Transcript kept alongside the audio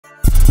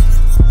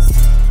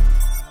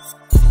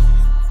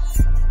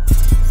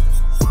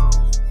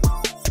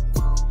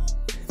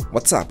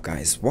What's up,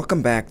 guys?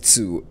 Welcome back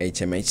to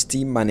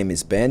HMHT. My name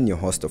is Ben, your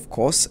host of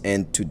course,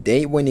 and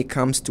today when it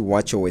comes to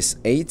watchOS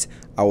 8,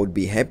 I would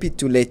be happy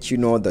to let you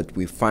know that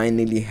we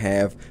finally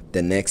have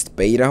the next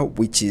beta,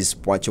 which is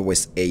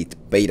watchOS 8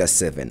 Beta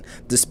 7.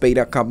 This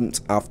beta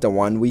comes after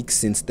 1 week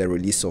since the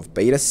release of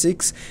Beta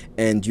 6,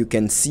 and you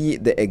can see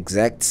the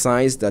exact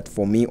size that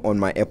for me on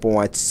my Apple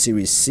Watch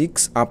Series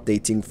 6,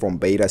 updating from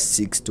Beta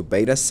 6 to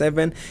Beta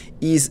 7,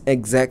 is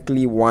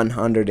exactly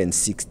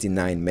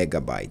 169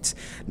 megabytes.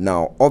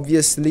 Now,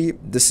 obviously,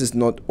 this is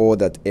not all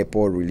that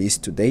Apple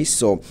released today,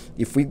 so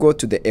if we go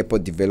to the Apple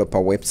developer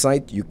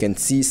website, you can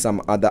see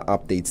some other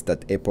updates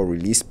that Apple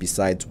released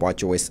besides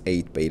watchOS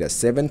 8 Beta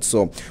 7.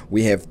 So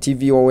we have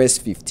tvOS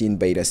 15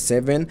 Beta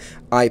 7,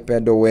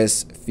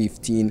 iPadOS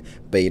 15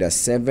 Beta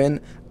 7,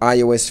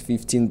 iOS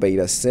 15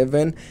 Beta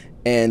 7,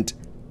 and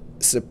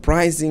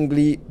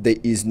surprisingly there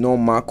is no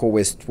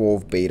macOS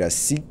 12 Beta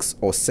 6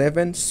 or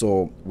 7,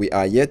 so we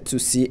are yet to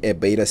see a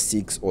Beta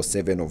 6 or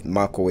 7 of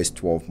macOS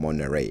 12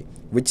 Monterey,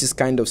 which is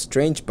kind of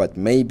strange, but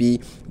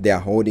maybe they are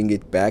holding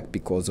it back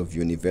because of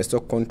universal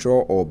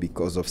control or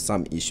because of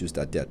some issues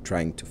that they're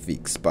trying to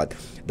fix. But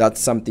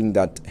that's something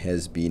that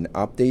has been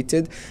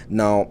updated.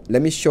 Now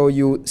let me show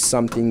you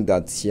something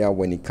that's here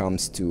when it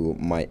comes to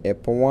my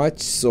Apple Watch.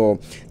 So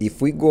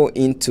if we go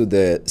into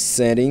the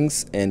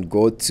settings and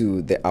go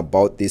to the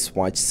about this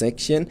watch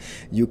section,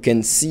 you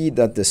can see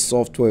that the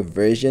software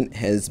version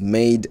has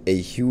made a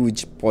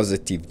huge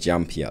positive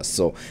jump here.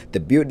 So the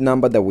build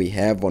number that we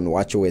have on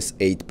watchOS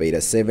 8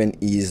 Beta 7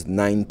 is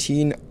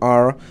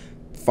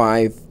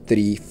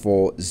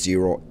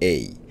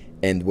 19R5340A,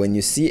 and when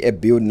you see a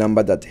build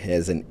number that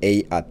has an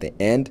A at the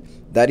end,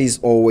 that is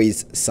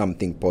always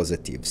something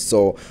positive.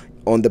 So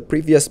on the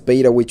previous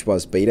beta, which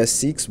was Beta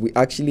 6, we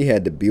actually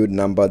had the build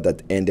number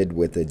that ended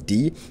with a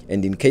D,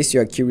 and in case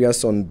you are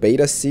curious, on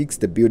Beta 6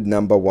 the build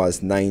number was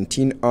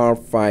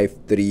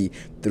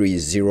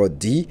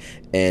 19R5330D,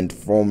 and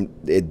from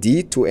a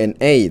D to an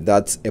A,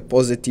 that's a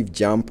positive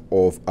jump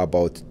of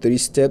about 3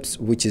 steps,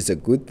 which is a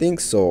good thing.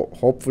 So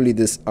hopefully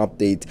this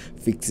update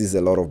fixes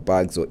a lot of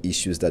bugs or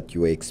issues that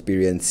you are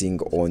experiencing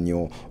on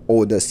your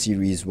older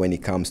series when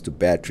it comes to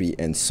battery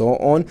and so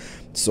on.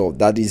 So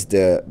that is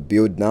the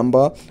build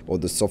number or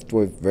the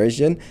software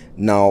version.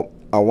 Now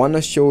I want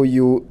to show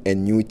you a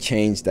new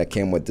change that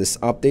came with this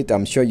update.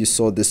 I'm sure you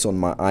saw this on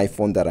my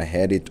iPhone that I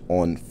had it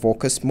on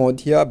focus mode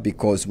here,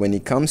 because when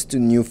it comes to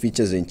new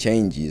features and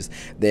changes,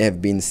 there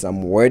have been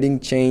some wording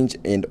change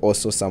and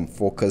also some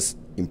focus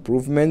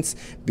improvements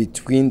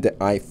between the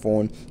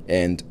iPhone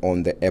and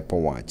on the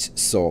Apple Watch.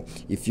 So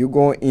if you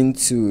go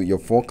into your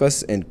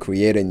focus and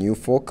create a new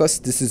focus,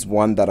 this is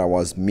one that I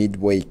was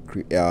midway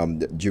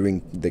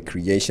during the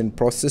creation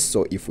process.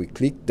 So if we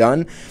click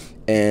done,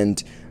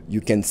 and you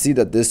can see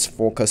that this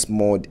focus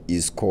mode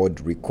is called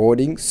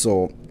recording.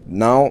 So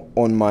now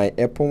on my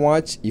Apple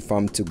Watch, if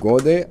I'm to go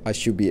there, I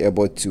should be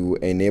able to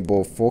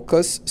enable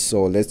focus.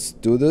 So let's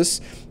do this,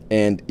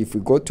 and if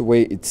we go to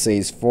where it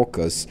says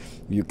focus,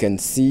 you can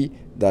see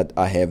that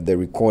I have the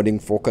recording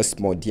focus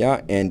mode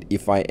here. And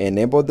if I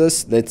enable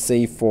this, let's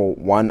say for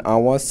 1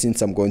 hour,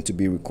 since I'm going to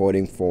be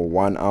recording for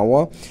 1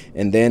 hour,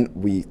 and then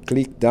we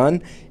click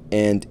done,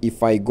 and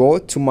if I go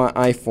to my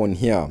iPhone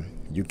here,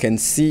 you can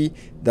see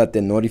that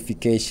the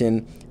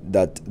notification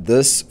that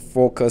this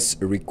focus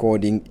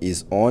recording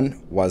is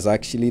on was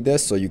actually there.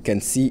 So you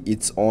can see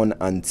it's on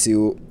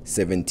until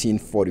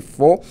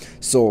 1744.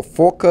 So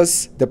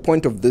focus, the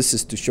point of this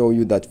is to show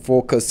you that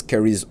focus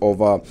carries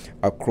over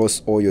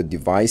across all your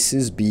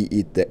devices, be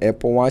it the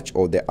Apple Watch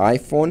or the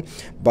iPhone.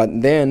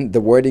 But then the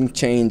wording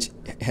change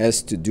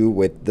has to do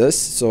with this.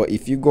 So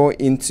if you go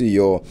into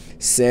your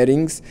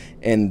settings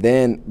and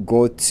then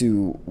go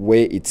to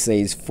where it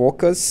says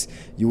focus,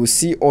 you will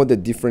see all the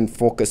different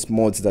focus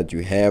modes that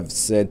you have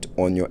set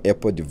on your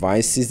Apple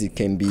devices. It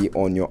can be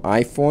on your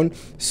iPhone,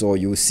 so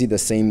you will see the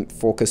same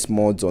focus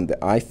modes on the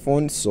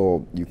iPhone.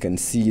 So you can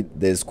see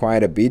there's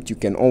quite a bit. You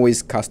can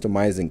always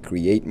customize and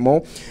create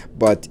more,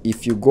 but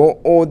if you go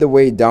all the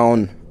way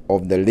down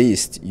of the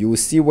list, you will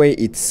see where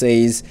it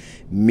says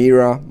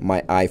mirror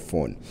my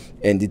iPhone,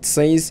 and it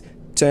says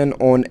turn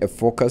on a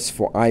focus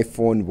for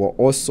iPhone will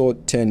also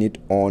turn it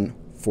on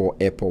for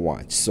Apple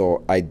Watch.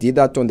 So I did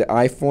that on the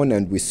iPhone,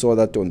 and we saw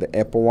that on the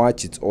Apple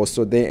Watch it's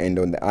also there, and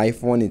on the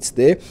iPhone it's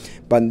there.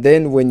 But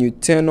then when you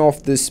turn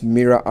off this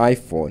mirror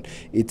iPhone,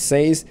 it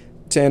says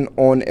turn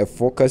on a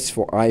focus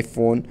for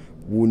iPhone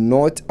will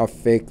not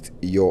affect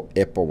your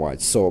Apple Watch.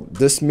 So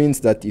this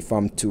means that if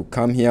I'm to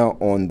come here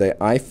on the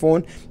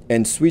iPhone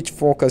and switch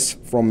focus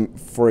from,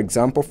 for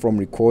example, from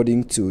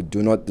recording to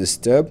do not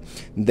disturb,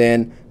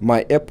 then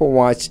my Apple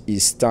Watch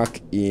is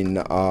stuck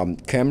in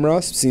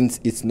camera, since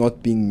it's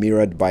not being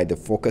mirrored by the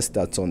focus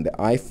that's on the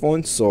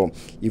iPhone. So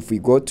if we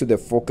go to the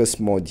focus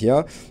mode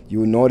here,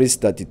 you'll notice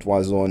that it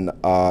was on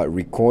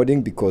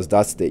recording because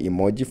that's the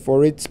emoji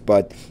for it.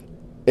 But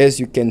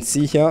as you can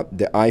see here,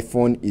 the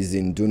iPhone is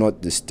in do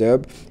not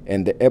disturb,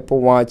 and the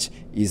Apple Watch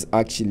is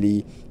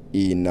actually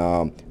in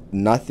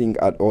nothing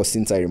at all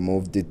since I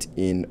removed it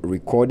in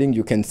recording.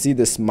 You can see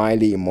the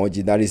smiley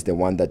emoji, that is the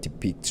one that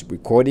depicts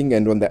recording.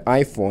 And on the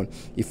iPhone,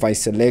 if I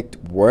select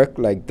work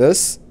like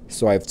this,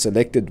 so I've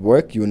selected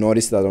work, you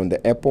notice that on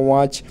the Apple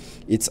Watch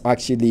it's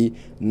actually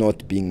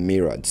not being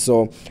mirrored.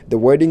 So the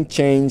wording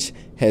change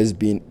has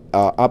been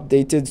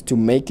updated to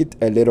make it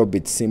a little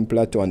bit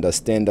simpler to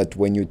understand that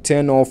when you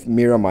turn off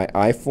mirror my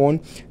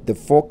iPhone, the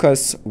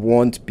focus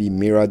won't be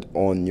mirrored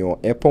on your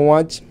Apple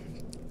Watch.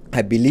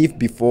 I believe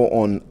before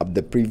on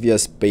the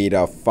previous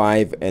beta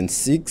 5 and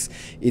 6,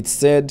 it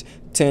said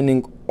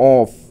turning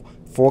off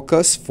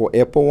focus for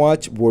Apple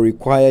Watch will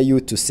require you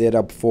to set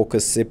up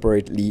focus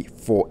separately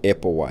for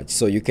Apple Watch.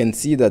 So you can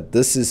see that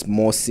this is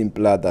more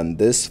simpler than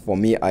this. For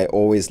me, I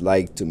always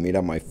like to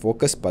mirror my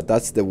focus, but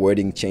that's the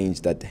wording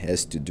change that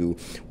has to do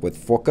with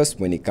focus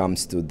when it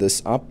comes to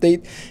this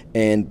update.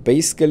 And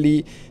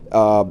basically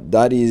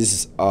that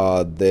is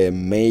the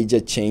major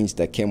change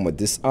that came with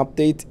this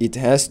update. It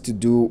has to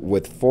do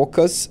with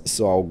focus,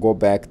 so I'll go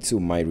back to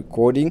my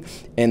recording.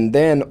 And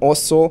then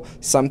also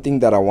something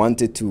that I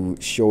wanted to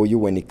show you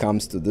when it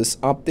comes to this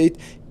update,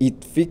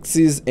 it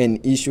fixes an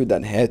issue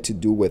that had to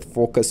do with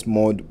focus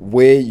mode,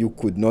 where you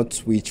could not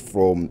switch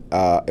from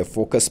a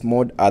focus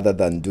mode other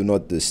than do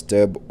not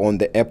disturb on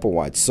the Apple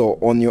Watch. So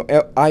on your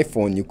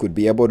iPhone you could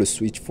be able to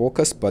switch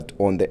focus, but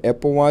on the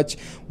Apple Watch,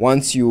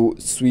 once you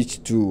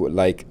switch to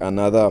like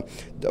another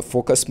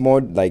focus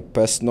mode like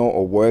personal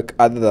or work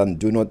other than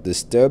do not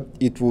disturb,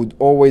 it would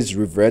always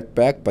revert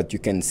back. But you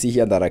can see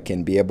here that I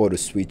can be able to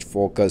switch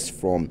focus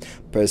from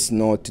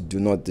personal to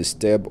do not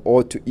disturb,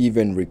 or to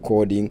even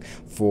recording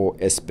for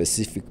a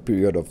specific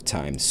period of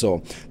time.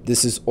 So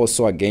this is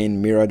also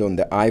again mirrored on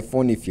the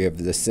iPhone if you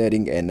have the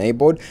setting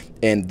enabled,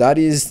 and that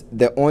is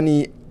the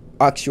only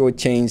actual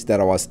change that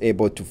I was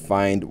able to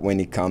find when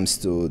it comes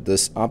to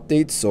this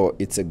update. So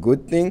it's a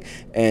good thing,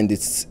 and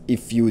it's,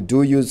 if you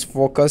do use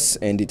focus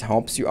and it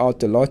helps you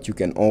out a lot, you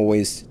can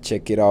always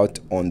check it out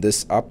on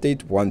this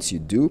update once you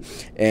do.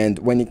 And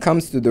when it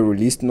comes to the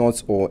release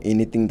notes or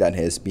anything that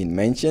has been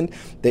mentioned,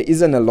 there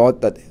isn't a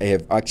lot that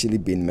have actually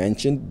been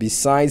mentioned,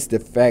 besides the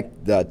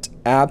fact that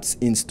apps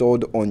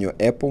installed on your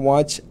Apple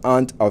Watch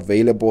aren't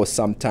available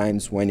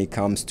sometimes when it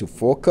comes to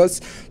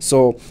focus.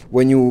 So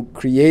when you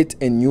create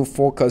a new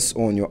focus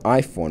on your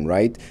iPhone,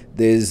 right,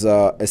 there's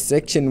a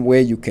section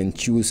where you can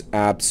choose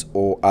apps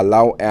or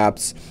allow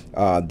apps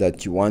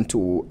that you want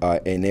to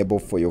enable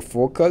for your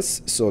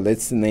focus. So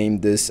let's name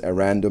this a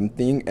random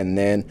thing, and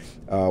then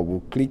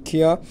we'll click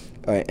here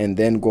and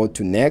then go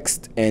to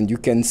next, and you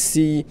can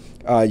see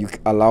you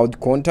allowed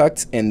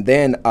contacts and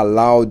then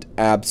allowed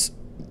apps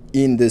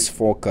in this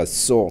focus.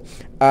 So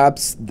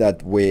apps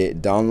that were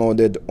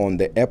downloaded on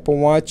the Apple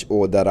Watch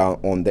or that are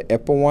on the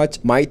Apple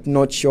Watch might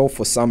not show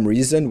for some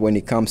reason when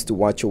it comes to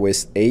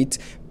watchOS 8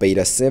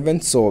 beta 7.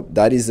 So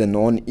that is a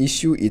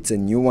non-issue. It's a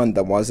new one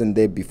that wasn't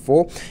there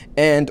before.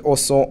 And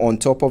also on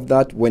top of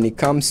that, when it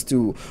comes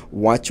to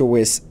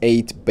watchOS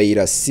 8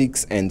 beta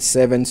 6 and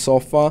 7 so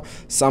far,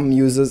 some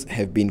users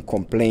have been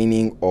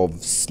complaining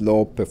of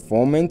slow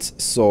performance.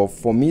 So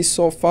for me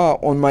so far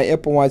on my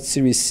Apple Watch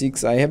Series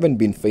 6, I haven't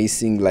been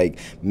facing like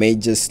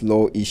major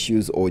slow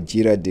issues or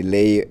jitter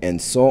delay and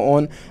so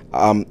on.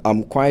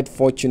 I'm quite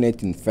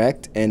fortunate in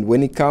fact. And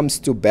when it comes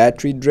to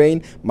battery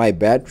drain, my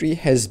battery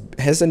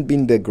hasn't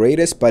been the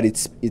greatest, but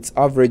it's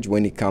average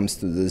when it comes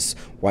to this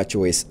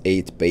watchOS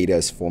 8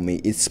 betas for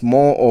me. It's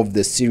more of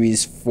the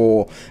Series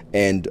 4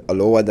 and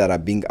lower that are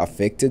being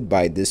affected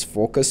by this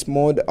focus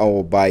mode,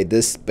 or by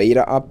this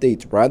beta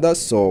update rather.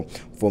 So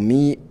for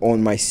me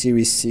on my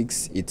Series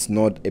 6, it's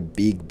not a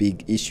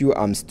big issue.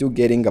 I'm still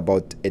getting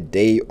about a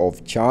day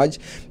of charge.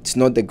 It's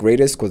not the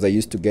greatest because I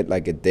used to get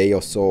like a day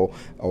or so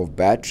of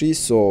battery.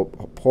 So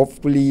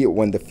hopefully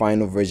when the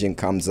final version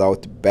comes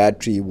out,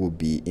 battery will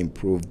be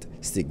improved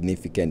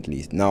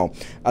significantly. Now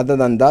other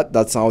than that,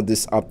 that's how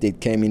this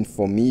update came in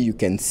for me. You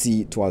can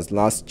see it was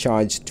last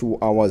charged 2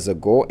 hours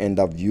ago and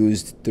I've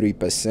used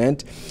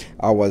 3%.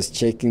 I was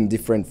checking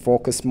different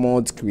focus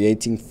modes,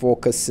 creating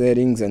focus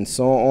settings and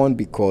so on,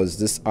 because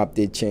this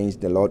update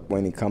changed a lot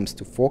when it comes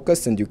to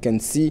focus. And you can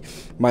see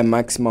my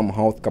maximum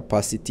health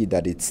capacity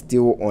that it's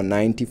still on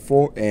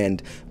 94,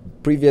 and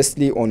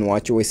previously on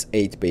watchOS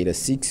 8 beta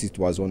 6 it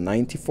was on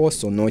 94,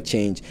 so no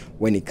change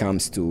when it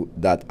comes to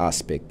that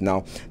aspect.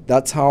 Now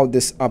that's how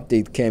this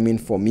update came in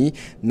for me.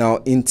 Now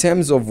in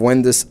terms of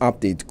when this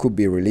update could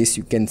be released,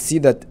 you can see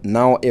that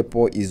now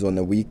Apple is on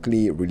a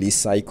weekly release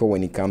cycle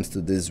when it comes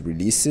to these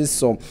releases.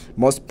 So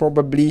most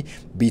probably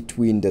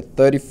between the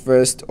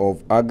 31st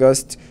of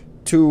August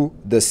to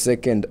the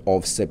 2nd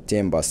of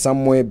September,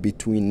 somewhere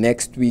between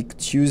next week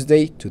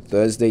Tuesday to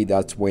Thursday,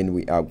 that's when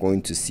we are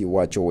going to see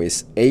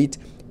watchOS 8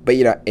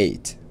 beta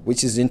 8,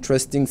 which is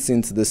interesting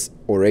since this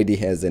already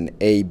has an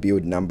A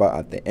build number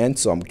at the end.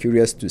 So I'm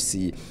curious to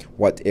see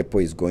what Apple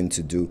is going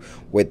to do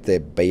with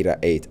the beta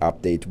 8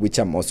 update, which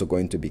I'm also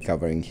going to be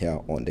covering here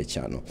on the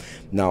channel.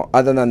 Now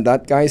other than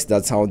that guys,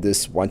 that's how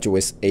this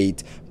watchOS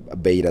 8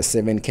 beta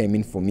 7 came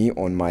in for me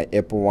on my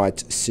Apple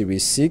Watch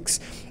Series 6.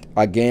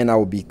 Again, I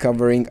will be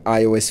covering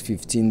iOS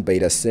 15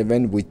 beta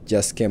 7, which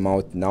just came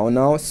out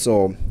now.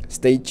 So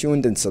stay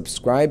tuned and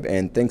subscribe,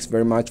 and thanks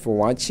very much for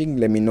watching.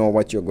 Let me know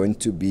what you're going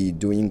to be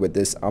doing with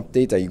this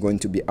update. Are you going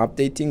to be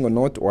updating or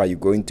not, or are you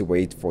going to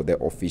wait for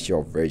the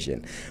official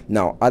version?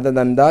 Now, other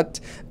than that,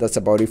 that's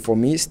about it for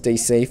me. Stay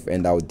safe,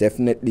 and I'll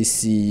definitely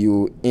see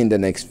you in the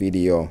next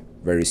video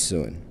very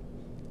soon.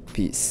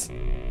 Peace.